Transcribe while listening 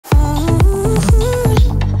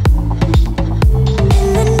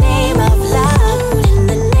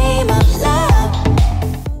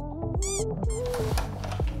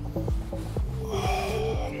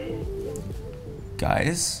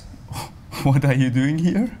What are you doing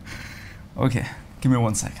here? Okay, give me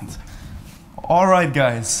 1 second. All right,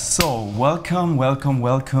 guys, so welcome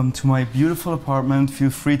to my beautiful apartment. Feel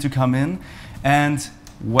free to come in and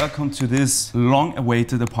welcome to this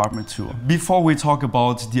long-awaited apartment tour. Before we talk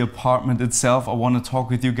about the apartment itself, I want to talk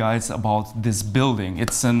with you guys about this building.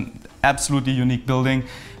 It's an absolutely unique building.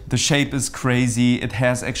 The shape is crazy. It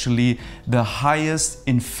has actually the highest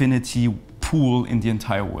infinity pool in the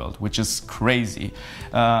entire world, which is crazy.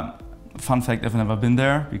 Fun fact, I've never been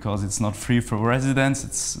there because it's not free for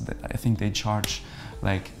residents. I think they charge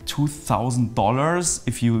like $2,000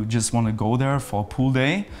 if you just want to go there for a pool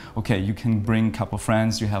day. Okay, you can bring a couple of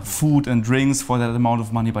friends, you have food and drinks for that amount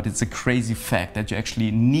of money, but it's a crazy fact that you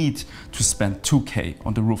actually need to spend $2K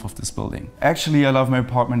on the roof of this building. Actually, I love my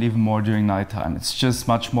apartment even more during nighttime. It's just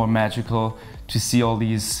much more magical to see all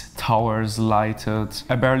these towers lighted.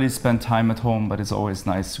 I barely spend time at home, but it's always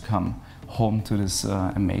nice to come home to this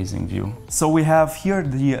amazing view. So we have here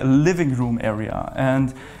the living room area,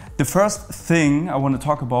 and the first thing I want to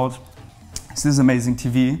talk about is this amazing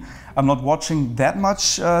TV. I'm not watching that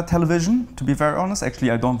much television, to be very honest.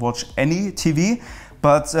 Actually, I don't watch any TV,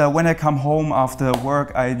 but when I come home after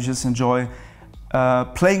work, I just enjoy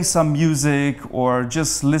playing some music or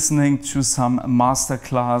just listening to some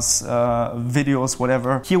masterclass videos,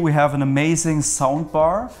 whatever. Here we have an amazing sound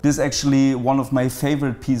bar. This is actually one of my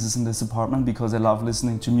favorite pieces in this apartment because I love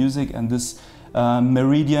listening to music, and this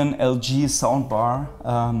Meridian LG soundbar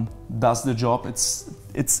does the job.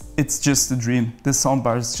 It's just a dream. This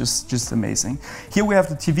soundbar is just amazing. Here we have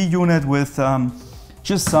the TV unit with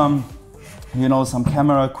just some, you know, some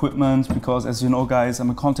camera equipment, because as you know, guys, I'm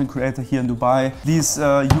a content creator here in Dubai. These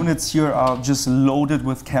units here are just loaded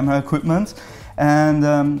with camera equipment.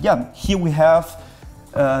 And yeah, here we have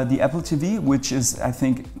the Apple TV, which is, I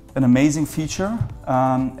think, an amazing feature.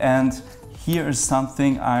 And here is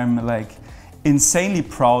something I'm like insanely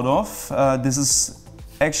proud of. This is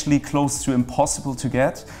actually close to impossible to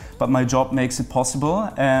get, but my job makes it possible.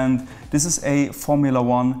 And this is a Formula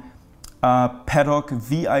One paddock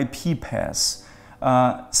VIP pass.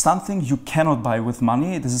 Something you cannot buy with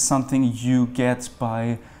money. This is something you get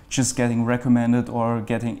by just getting recommended or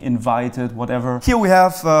getting invited, whatever. Here we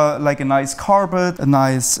have like a nice carpet, a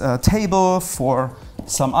nice table for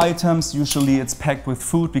some items. Usually it's packed with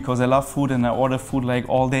food because I love food and I order food like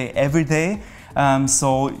all day, every day.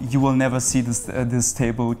 So you will never see this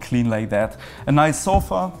table clean like that. A nice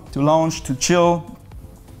sofa to lounge, to chill,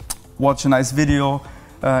 watch a nice video,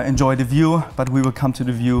 enjoy the view, but we will come to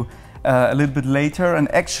the view a little bit later. And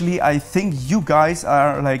actually, I think you guys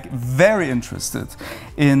are like very interested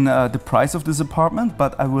in the price of this apartment,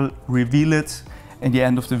 but I will reveal it in the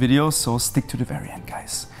end of the video, so stick to the very end,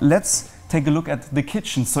 guys. Let's take a look at the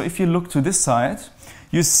kitchen. So if you look to this side,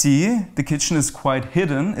 you see the kitchen is quite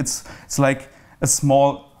hidden. It's like a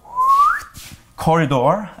small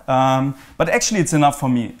corridor, but actually it's enough for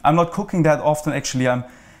me. I'm not cooking that often. Actually, I'm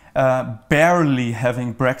barely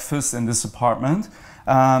having breakfast in this apartment.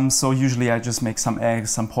 So usually I just make some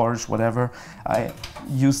eggs, some porridge, whatever. I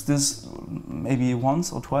use this maybe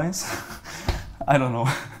once or twice. I don't know.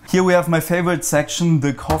 Here we have my favorite section,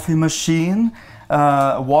 the coffee machine.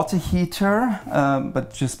 Water heater,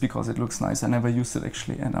 but just because it looks nice. I never used it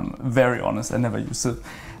actually, and I'm very honest, I never used it.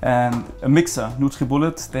 And a mixer,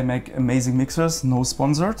 NutriBullet, they make amazing mixers, no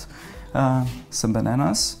sponsored. Some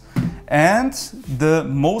bananas. And the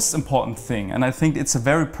most important thing, and I think it's a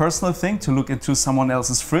very personal thing to look into someone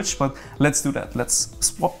else's fridge, but let's do that. Let's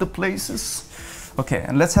swap the places. Okay,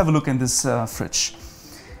 and let's have a look in this fridge.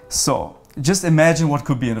 So just imagine what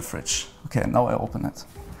could be in the fridge. Okay, now I open it.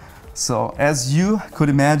 So as you could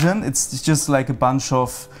imagine, it's just like a bunch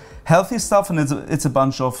of healthy stuff, and it's a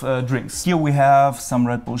bunch of drinks. Here we have some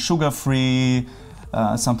Red Bull sugar-free.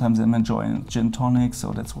 Sometimes I'm enjoying gin tonic,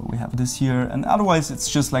 so that's what we have this here. And otherwise, it's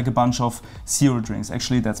just like a bunch of zero drinks.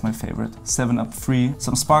 Actually, that's my favorite. 7-Up free,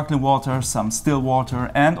 some sparkling water, some still water,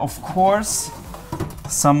 and of course,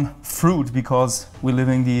 some fruit, because we're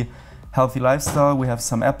living the healthy lifestyle. We have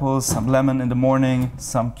some apples, some lemon in the morning,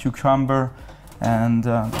 some cucumber, and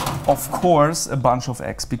of course a bunch of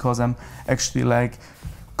eggs, because I'm actually like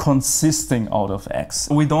consisting out of eggs.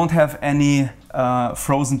 We don't have any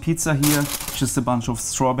frozen pizza here, just a bunch of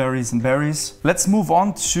strawberries and berries. Let's move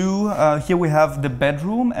on to, here we have the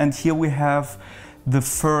bedroom, and here we have the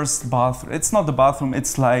first bathroom. It's not the bathroom,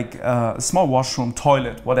 it's like a small washroom,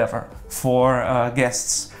 toilet, whatever, for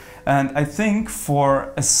guests. And I think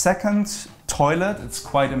for a second toilet, it's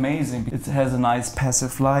quite amazing. It has a nice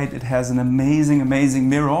passive light, it has an amazing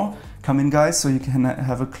mirror. Come in, guys, so you can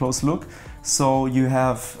have a close look. So you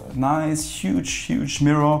have a nice, huge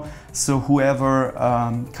mirror. So whoever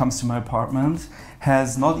comes to my apartment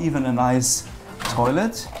has not even a nice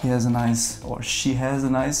toilet. He has a nice, or she has a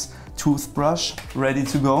nice toothbrush ready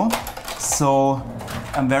to go. So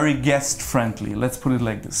I'm very guest friendly. Let's put it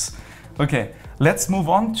like this. Okay, let's move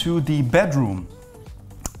on to the bedroom.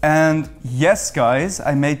 And yes, guys,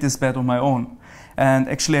 I made this bed on my own. And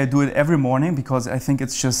actually I do it every morning because I think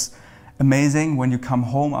it's just amazing when you come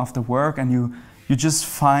home after work and you just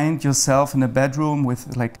find yourself in a bedroom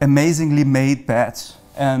with like amazingly made bed.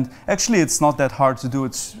 And actually it's not that hard to do.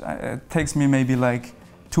 It takes me maybe like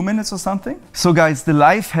 2 minutes or something. So guys, the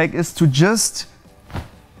life hack is to just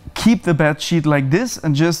keep the bed sheet like this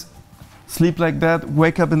and just sleep like that,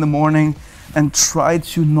 wake up in the morning and try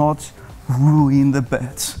to not ruin the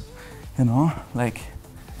bed, you know, like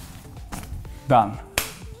done.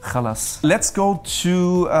 Khalas. Let's go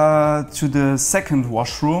to the second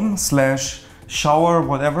washroom slash shower,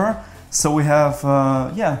 whatever. So we have,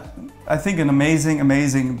 yeah, I think an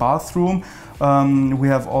amazing bathroom. We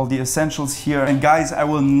have all the essentials here. And guys, I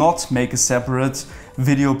will not make a separate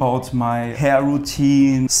video about my hair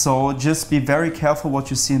routine. So just be very careful what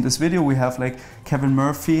you see in this video. We have like Kevin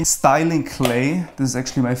Murphy styling clay. This is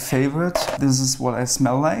actually my favorite. This is what I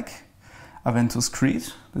smell like. Aventus Creed.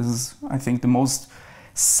 This is, I think, the most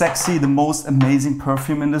sexy, the most amazing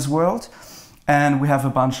perfume in this world. And we have a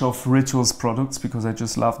bunch of Rituals products because I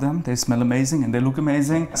just love them. They smell amazing and they look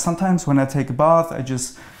amazing. Sometimes when I take a bath, I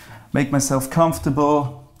just make myself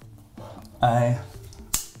comfortable. I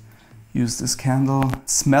use this candle. It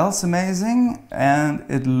smells amazing and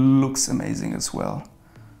it looks amazing as well.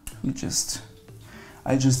 I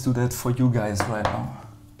just do that for you guys right now.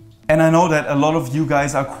 And I know that a lot of you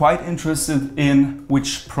guys are quite interested in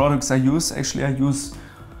which products I use. Actually, I use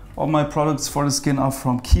all my products for the skin are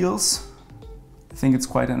from Kiehl's. I think it's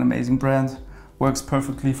quite an amazing brand. Works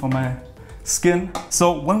perfectly for my skin.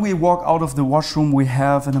 So when we walk out of the washroom, we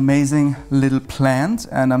have an amazing little plant,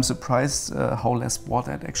 and I'm surprised how less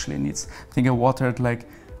water it actually needs. I think I water it like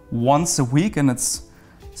once a week and it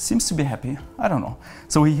seems to be happy. I don't know.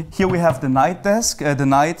 So here we have the night desk, the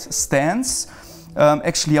night stands.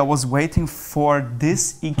 Actually, I was waiting for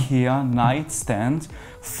this IKEA nightstand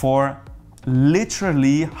for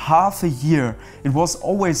literally half a year. It was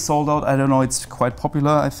always sold out. I don't know, it's quite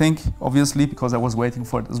popular, I think, obviously, because I was waiting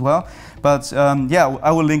for it as well. But yeah,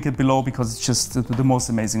 I will link it below because it's just the most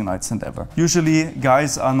amazing nightstand ever. Usually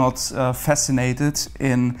guys are not fascinated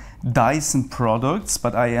in Dyson products,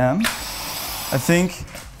 but I am. I think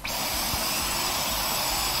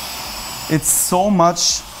it's so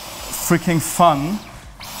much freaking fun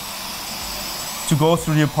to go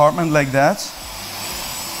through the apartment like that.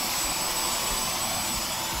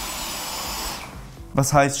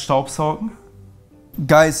 Was heißt Staubsaugen?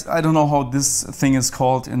 Guys, I don't know how this thing is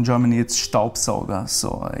called in Germany. It's Staubsauger.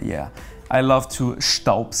 So yeah, I love to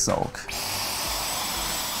Staubsaug.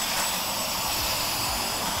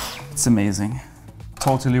 It's amazing.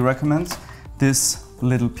 Totally recommend this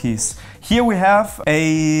little piece. Here we have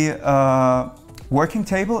a working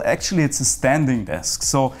table. Actually, it's a standing desk.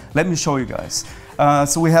 So let me show you guys.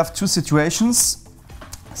 So we have two situations.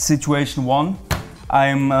 Situation one,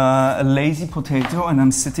 I'm a lazy potato and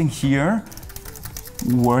I'm sitting here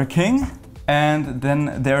working. And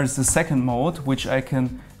then there's the second mode, which I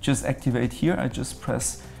can just activate here. I just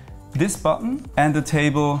press this button and the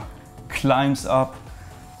table climbs up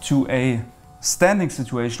to a standing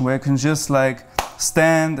situation where I can just like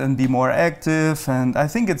stand and be more active. And I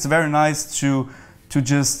think it's very nice to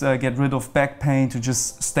just get rid of back pain, to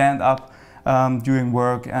just stand up during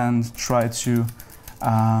work and try to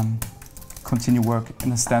continue work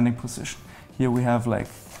in a standing position. Here we have like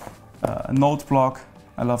a note block.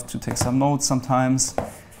 I love to take some notes sometimes.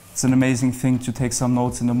 It's an amazing thing to take some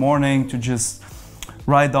notes in the morning, to just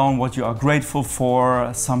write down what you are grateful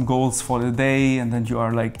for, some goals for the day, and then you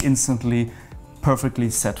are like instantly perfectly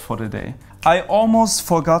set for the day. I almost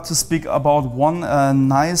forgot to speak about one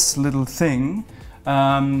nice little thing.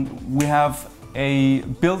 We have a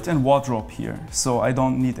built-in wardrobe here, so I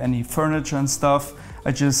don't need any furniture and stuff.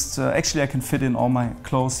 I just, actually I can fit in all my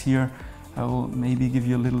clothes here. I will maybe give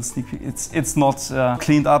you a little sneak peek. It's not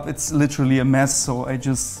cleaned up, it's literally a mess, so I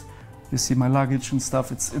just, you see my luggage and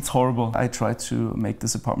stuff, it's horrible. I try to make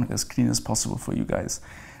this apartment as clean as possible for you guys.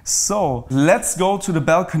 So let's go to the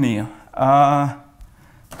balcony.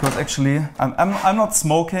 Because actually, I'm not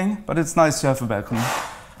smoking, but it's nice to have a balcony.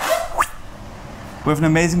 We have an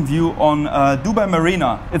amazing view on Dubai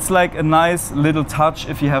Marina. It's like a nice little touch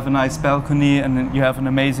if you have a nice balcony and then you have an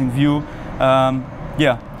amazing view.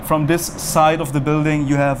 Yeah, from this side of the building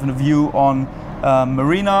you have a view on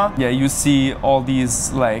marina. Yeah, you see all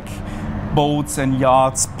these like boats and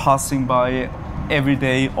yachts passing by every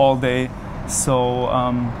day, all day. So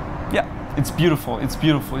yeah, it's beautiful, it's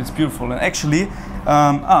beautiful, it's beautiful. And actually,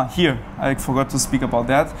 here, I forgot to speak about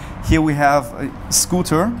that. Here we have a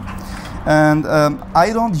scooter. And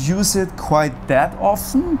I don't use it quite that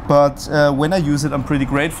often, but when I use it, I'm pretty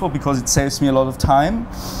grateful because it saves me a lot of time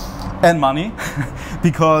and money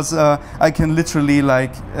because I can literally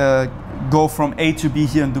like go from A to B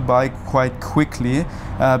here in Dubai quite quickly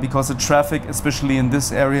because the traffic, especially in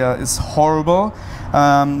this area, is horrible.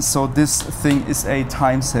 So this thing is a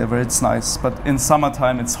time saver. It's nice, but in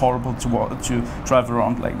summertime it's horrible to drive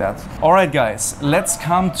around like that. All right, guys, let's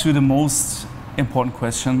come to the most important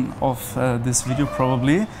question of this video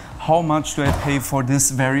probably. How much do I pay for this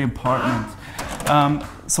very apartment?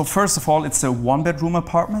 So first of all, it's a 1-bedroom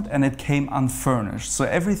apartment and it came unfurnished. So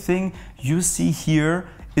everything you see here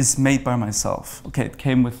is made by myself. Okay, it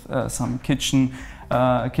came with some kitchen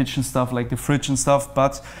stuff like the fridge and stuff,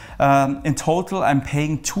 but in total I'm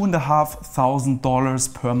paying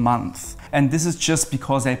 $2,500 per month. And this is just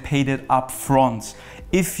because I paid it up front.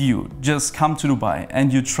 If you just come to Dubai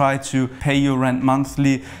and you try to pay your rent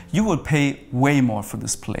monthly, you would pay way more for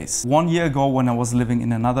this place. 1 year ago, when I was living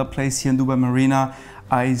in another place here in Dubai Marina,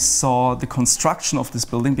 I saw the construction of this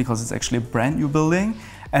building because it's actually a brand new building.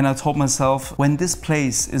 And I told myself, when this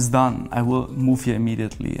place is done, I will move here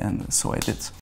immediately. And so I did.